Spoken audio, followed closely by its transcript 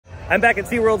I'm back at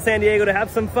SeaWorld San Diego to have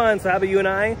some fun, so how about you and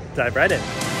I dive right in.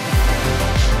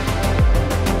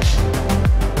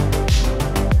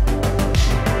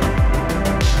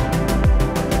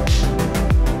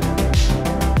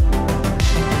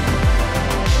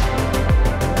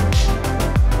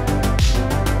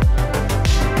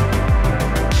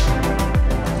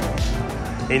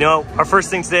 You know, our first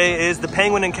thing today is the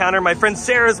penguin encounter. My friend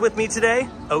Sarah's with me today.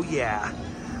 Oh yeah,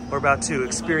 we're about to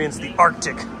experience the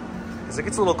Arctic. Because it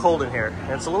gets a little cold in here,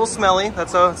 and it's a little smelly.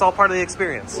 It's all part of the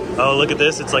experience. Oh, look at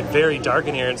this. It's like very dark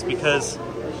in here. It's because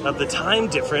of the time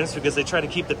difference, because they try to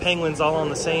keep the penguins all on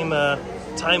the same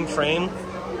time frame,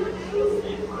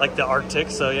 like the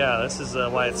Arctic. So yeah, this is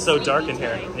why it's so dark in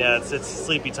here. Yeah, it's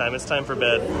sleepy time. It's time for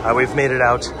bed. We've made it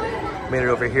out. Made it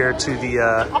over here to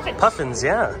the puffins,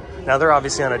 yeah. Now they're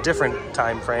obviously on a different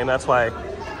time frame. That's why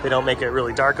they don't make it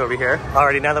really dark over here.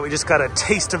 Alrighty, now that we just got a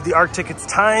taste of the Arctic, it's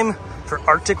time for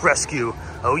Arctic Rescue.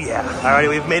 Oh yeah. Alrighty,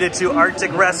 we've made it to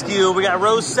Arctic Rescue. We got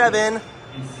row 7.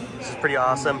 This is pretty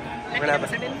awesome. We're gonna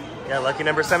have yeah, lucky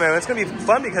number 7. It's gonna be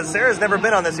fun because Sarah's never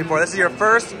been on this before. This is your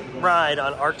first ride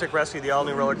on Arctic Rescue, the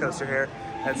all-new roller coaster here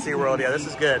at SeaWorld. Yeah, this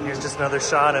is good. Here's just another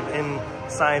shot of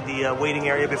inside the waiting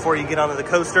area before you get onto the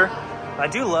coaster. I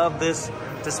do love this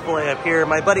display up here.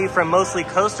 My buddy from Mostly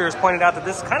Coasters pointed out that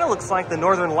this kind of looks like the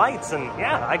Northern Lights, and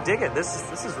yeah, I dig it.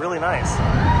 This is really nice.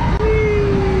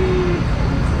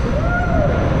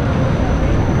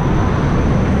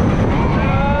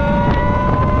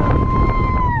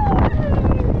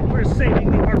 We're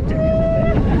saving the Arctic.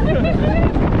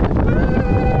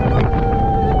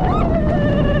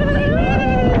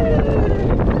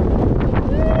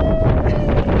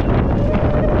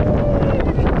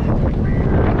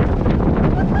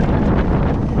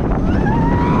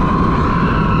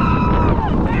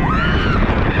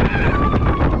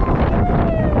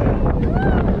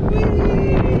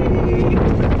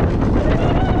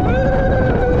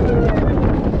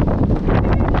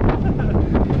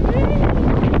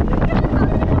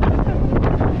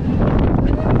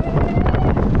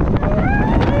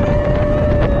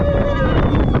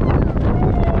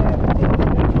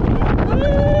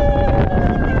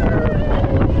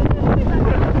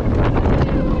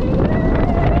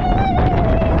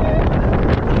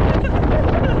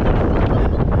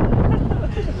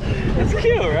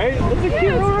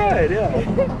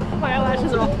 My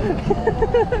eyelashes are all...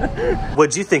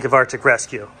 What'd you think of Arctic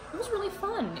Rescue? It was really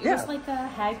fun. It was like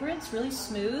Hagrid's, really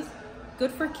smooth,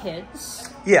 good for kids.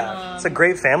 Yeah, it's a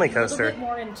great family coaster. A little bit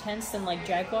more intense than like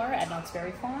Jaguar at Knott's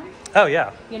Berry Farm. Oh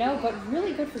yeah. You know, but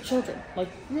really good for children. Like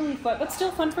really fun, but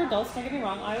still fun for adults, don't get me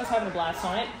wrong. I was having a blast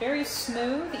on it. Very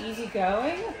smooth, easy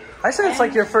going. I said it's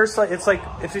like your first, it's like,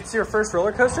 if it's your first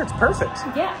roller coaster, it's perfect.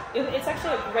 Yeah, it's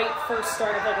actually a great first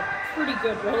start of like a pretty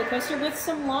good roller coaster with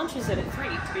some launches in it, 3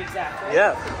 to be exact, right?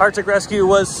 Yeah, Arctic Rescue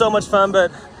was so much fun,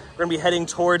 but we're gonna be heading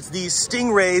towards these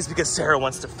stingrays because Sarah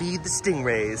wants to feed the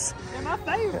stingrays. They're my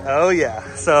favorite. Oh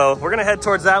yeah, so we're gonna head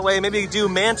towards that way. Maybe do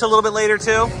Manta a little bit later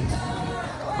too.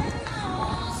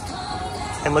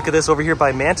 And look at this over here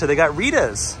by Manta. They got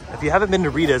Rita's. If you haven't been to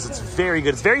Rita's, it's very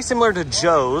good. It's very similar to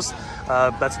Joe's.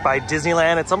 That's by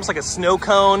Disneyland. It's almost like a snow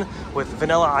cone with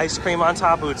vanilla ice cream on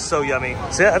top. Ooh, it's so yummy.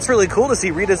 So yeah, that's really cool to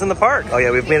see Rita's in the park. Oh yeah,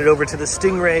 we've made it over to the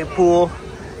Stingray pool.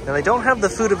 Now they don't have the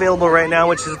food available right now,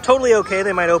 which is totally okay.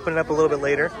 They might open it up a little bit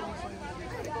later.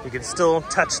 You can still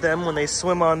touch them when they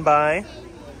swim on by.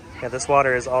 Yeah, this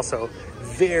water is also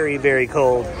very, very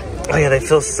cold. Oh yeah, they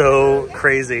feel so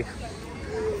crazy.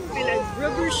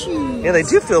 Rubber shoes. Yeah, they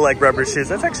do feel like rubber shoes.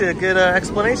 That's actually a good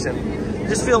explanation. They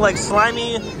just feel like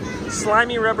slimy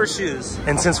rubber shoes.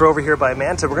 And since we're over here by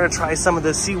Manta, we're gonna try some of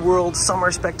the SeaWorld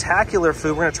Summer Spectacular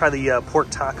food. We're gonna try the pork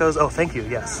tacos. Oh, thank you,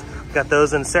 yes. Got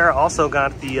those, and Sarah also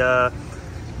got the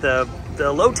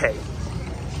elote.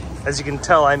 As you can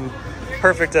tell, I'm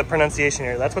perfect at pronunciation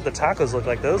here. That's what the tacos look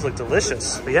like. Those look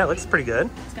delicious. But yeah, it looks pretty good.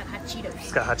 It's got hot Cheetos.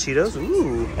 It's got hot Cheetos,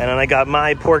 ooh. And then I got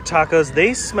my pork tacos.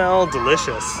 They smell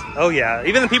delicious. Oh yeah,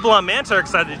 even the people on Manta are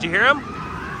excited. Did you hear them?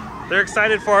 They're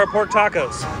excited for our pork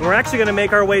tacos. We're actually gonna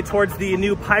make our way towards the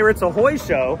new Pirates Ahoy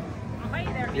show. Ahoy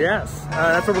there. Yes,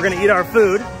 that's where we're gonna eat our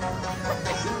food.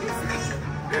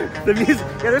 The music,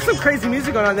 yeah, there's some crazy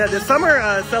music going on there. The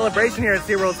summer celebration here at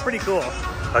SeaWorld is pretty cool.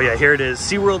 Oh yeah, here it is.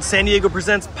 SeaWorld San Diego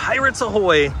presents Pirates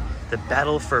Ahoy, the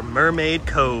battle for Mermaid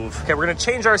Cove. Okay, we're gonna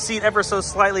change our seat ever so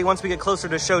slightly once we get closer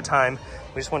to showtime.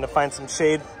 We just wanted to find some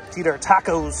shade to eat our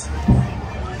tacos.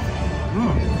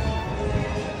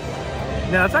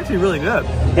 Yeah, it's actually really good.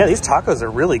 Yeah, these tacos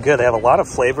are really good. They have a lot of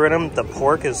flavor in them. The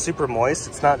pork is super moist.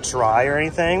 It's not dry or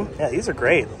anything. Yeah, these are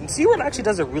great. SeaWorld actually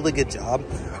does a really good job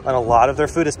on a lot of their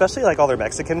food, especially like all their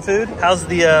Mexican food. How's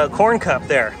the corn cup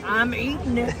there? I'm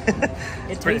eating it.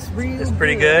 It tastes really good. It's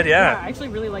pretty good, yeah. I actually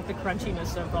really like the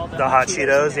crunchiness of all the hot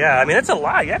Cheetos. Yeah, I mean, it's a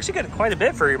lot. You actually get quite a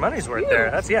bit for your money's worth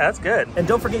there. That's good. And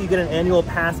don't forget, you get an annual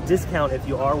pass discount if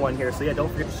you are one here. So yeah,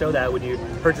 don't forget to show that when you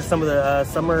purchase some of the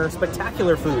summer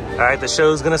spectacular food. All right, the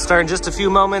show's gonna start in just a few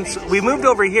moments. We moved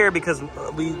over here because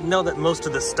we know that most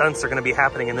of the stunts are gonna be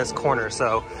happening in this corner.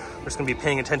 So we're just gonna be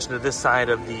paying attention to this side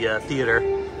of the theater.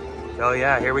 Oh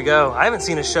yeah, here we go. I haven't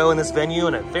seen a show in this venue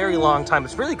in a very long time.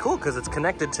 It's really cool because it's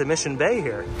connected to Mission Bay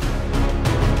here.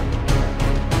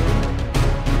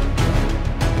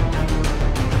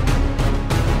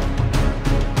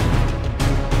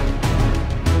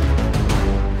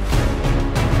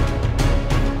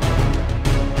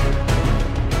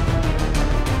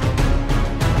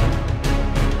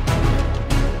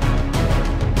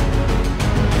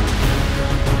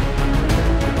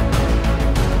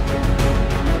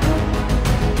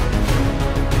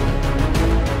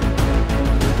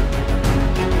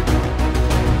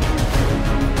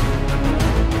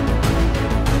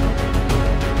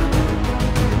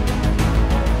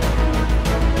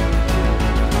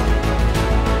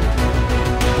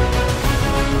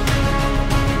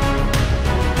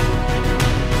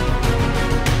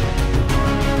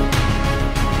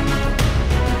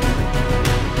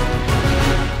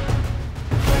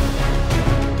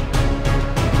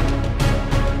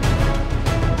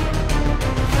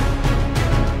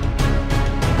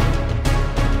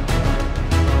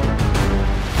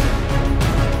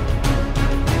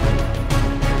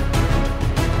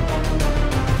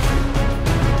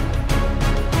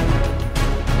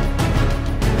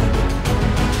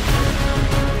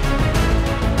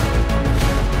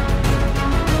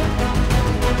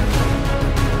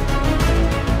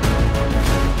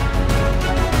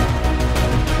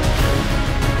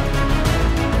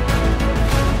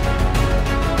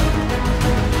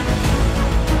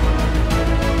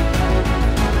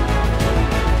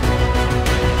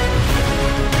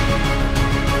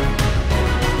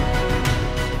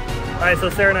 So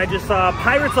Sarah and I just saw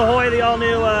Pirates Ahoy, the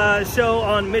all-new show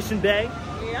on Mission Bay.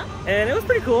 Yeah. And it was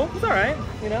pretty cool. It was all right.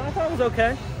 You know, I thought it was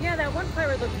okay. Yeah, that one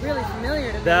pirate looked really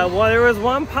familiar to me. There was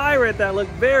one pirate that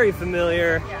looked very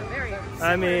familiar. Yeah, very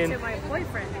similar to my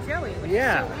boyfriend, Joey, which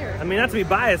is so weird. I mean, not to be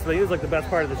biased, but he was like the best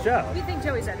part of the show. You think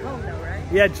Joey's at home though, right?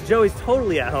 Yeah, Joey's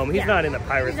totally at home. He's not in the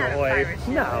Pirates He's not Ahoy. a pirate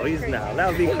show. No, he's not. That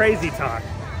would be crazy talk.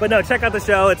 But no, check out the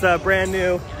show. It's brand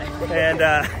new.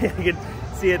 And you can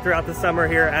see it throughout the summer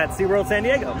here at SeaWorld San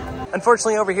Diego.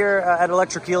 Unfortunately, over here at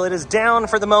Electric Eel, it is down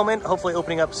for the moment, hopefully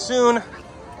opening up soon.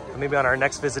 Maybe on our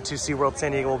next visit to SeaWorld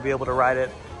San Diego, we'll be able to ride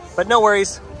it. But no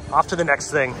worries, off to the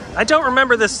next thing. I don't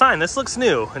remember this sign. This looks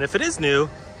new, and if it is new,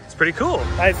 it's pretty cool.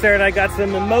 All right, Sarah and I got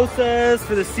some mimosas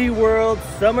for the SeaWorld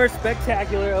Summer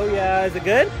Spectacular. Oh yeah, is it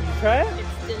good? Did you try it?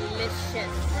 It's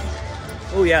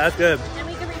delicious. Oh yeah, that's good. And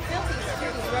we can refill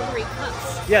these rubbery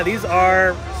cups. Yeah, these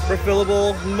are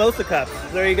refillable mimosa cups.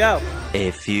 There you go.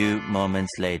 A few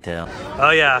moments later.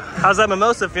 Oh yeah, how's that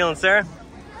mimosa feeling, Sarah?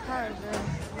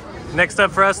 Next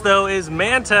up for us though is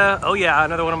Manta. Oh yeah,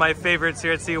 another one of my favorites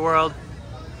here at SeaWorld.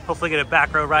 Hopefully get a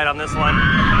back row ride on this one.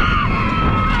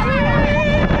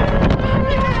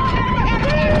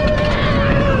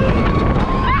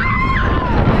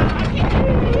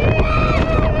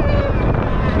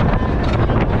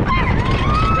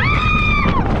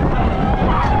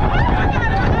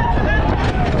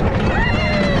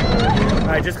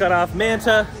 I just got off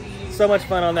Manta. So much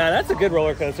fun on that. That's a good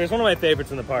roller coaster. It's one of my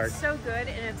favorites in the park. So good,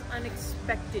 and it's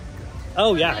unexpected good.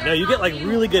 Oh yeah, no, you get like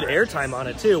really good airtime on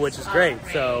it too, which is great.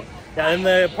 So yeah, and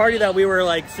the party that we were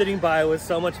like sitting by was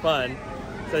so much fun.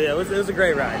 So yeah, it was a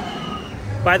great ride.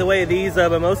 By the way, these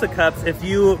mimosa cups, if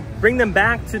you bring them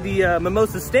back to the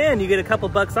mimosa stand, you get a couple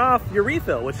bucks off your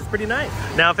refill, which is pretty nice.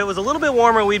 Now, if it was a little bit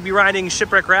warmer, we'd be riding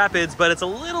Shipwreck Rapids, but it's a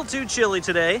little too chilly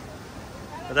today.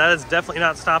 But that is definitely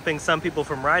not stopping some people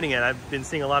from riding it. I've been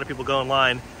seeing a lot of people go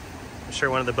online. I'm sure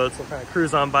one of the boats will kind of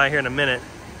cruise on by here in a minute.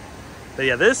 But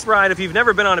yeah, this ride, if you've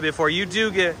never been on it before, you do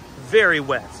get very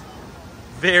wet.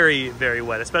 Very, very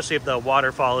wet, especially if the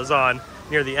waterfall is on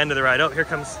near the end of the ride. Oh, here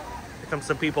comes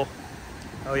some people.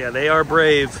 Oh yeah, they are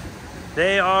brave.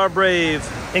 They are brave.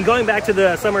 And going back to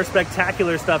the summer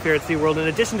spectacular stuff here at SeaWorld, in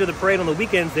addition to the parade on the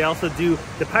weekends, they also do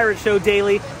the pirate show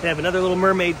daily. They have another little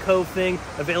Mermaid Cove thing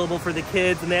available for the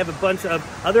kids, and they have a bunch of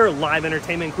other live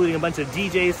entertainment, including a bunch of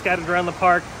DJs scattered around the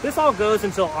park. This all goes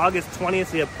until August 20th,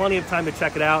 so you have plenty of time to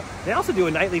check it out. They also do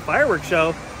a nightly fireworks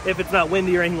show if it's not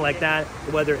windy or anything like that,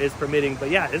 the weather is permitting.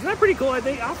 But yeah, isn't that pretty cool?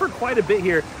 They offer quite a bit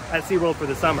here at SeaWorld for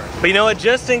the summer. But you know what,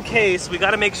 just in case, we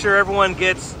gotta make sure everyone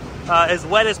gets as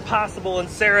wet as possible, and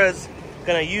Sarah's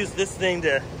gonna use this thing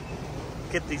to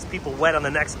get these people wet on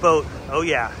the next boat. Oh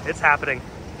yeah, it's happening.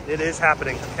 It is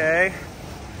happening, okay?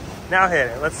 Now hit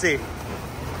it, let's see.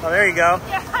 Oh, there you go.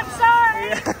 Yeah, I'm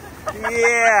sorry.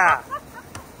 Yeah.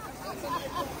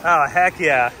 Oh, heck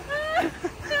yeah.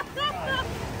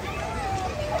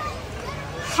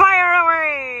 Fire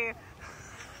away!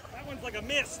 That one's like a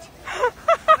mist.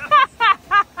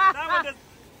 That one does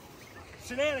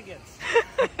shenanigans.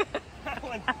 That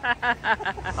one.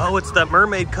 Oh, it's that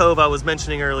Mermaid Cove I was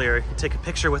mentioning earlier. You take a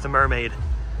picture with a mermaid.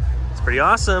 It's pretty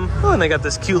awesome. Oh, and they got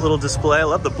this cute little display. I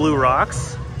love the blue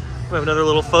rocks. We have another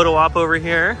little photo op over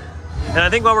here. And I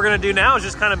think what we're gonna do now is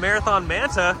just kind of marathon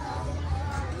Manta.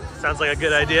 Sounds like a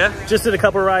good idea. Just did a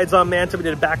couple rides on Manta. We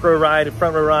did a back row ride, a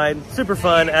front row ride. Super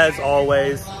fun as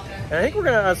always. And I think we're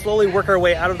gonna slowly work our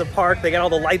way out of the park. They got all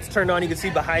the lights turned on. You can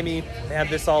see behind me, they have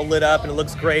this all lit up and it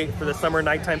looks great for the summer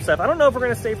nighttime stuff. I don't know if we're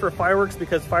gonna stay for fireworks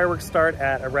because fireworks start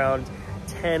at around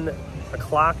 10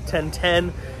 o'clock,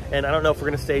 10:10. And I don't know if we're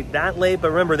gonna stay that late, but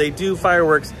remember, they do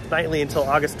fireworks nightly until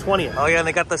August 20th. Oh yeah, and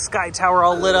they got the sky tower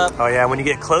all lit up. Oh yeah, when you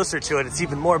get closer to it, it's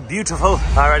even more beautiful.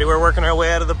 Alrighty, we're working our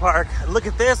way out of the park. Look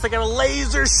at this, they got a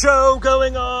laser show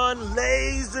going on.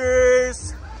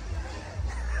 Lasers.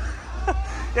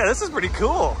 Yeah, this is pretty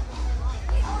cool.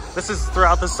 This is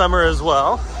throughout the summer as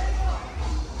well.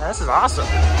 This is awesome.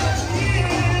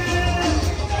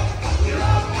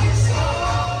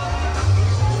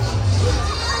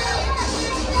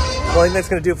 Well, I think that's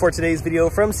going to do it for today's video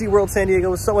from SeaWorld San Diego.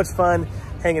 It was so much fun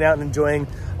hanging out and enjoying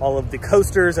all of the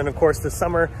coasters and, of course, the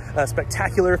summer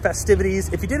spectacular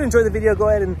festivities. If you did enjoy the video, go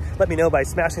ahead and let me know by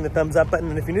smashing the thumbs up button.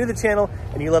 And if you're new to the channel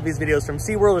and you love these videos from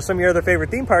SeaWorld or some of your other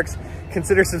favorite theme parks,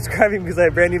 consider subscribing because I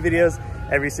have brand new videos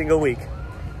every single week.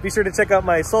 Be sure to check out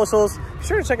my socials. Be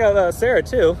sure to check out Sarah,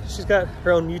 too. She's got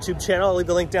her own YouTube channel. I'll leave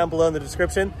the link down below in the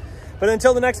description. But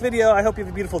until the next video, I hope you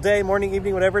have a beautiful day, morning,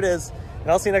 evening, whatever it is.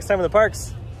 And I'll see you next time in the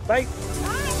parks. Bye.